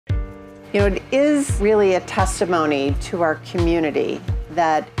It is really a testimony to our community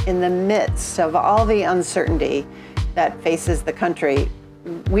that in the midst of all the uncertainty that faces the country,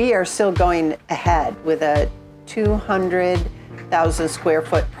 we are still going ahead with a 200,000 square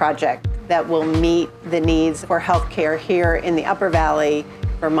foot project that will meet the needs for healthcare here in the Upper Valley,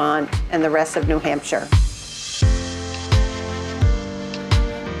 Vermont, and the rest of New Hampshire.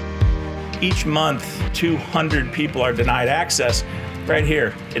 Each month, 200 people are denied access right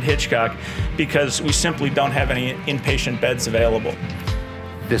here at Hitchcock because we simply don't have any inpatient beds available.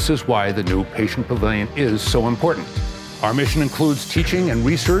 This is why the new Patient Pavilion is so important. Our mission includes teaching and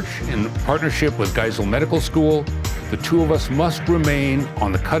research in partnership with Geisel Medical School. The two of us must remain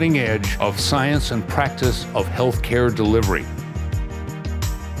on the cutting edge of science and practice of healthcare delivery.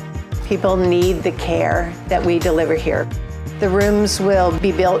 People need the care that we deliver here. The rooms will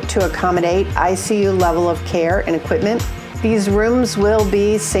be built to accommodate ICU level of care and equipment. These rooms will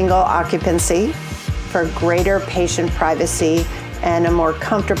be single occupancy for greater patient privacy and a more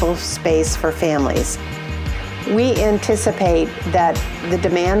comfortable space for families. We anticipate that the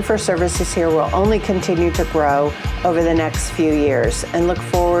demand for services here will only continue to grow over the next few years and look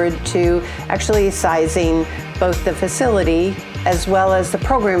forward to actually sizing both the facility as well as the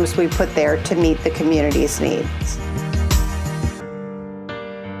programs we put there to meet the community's needs.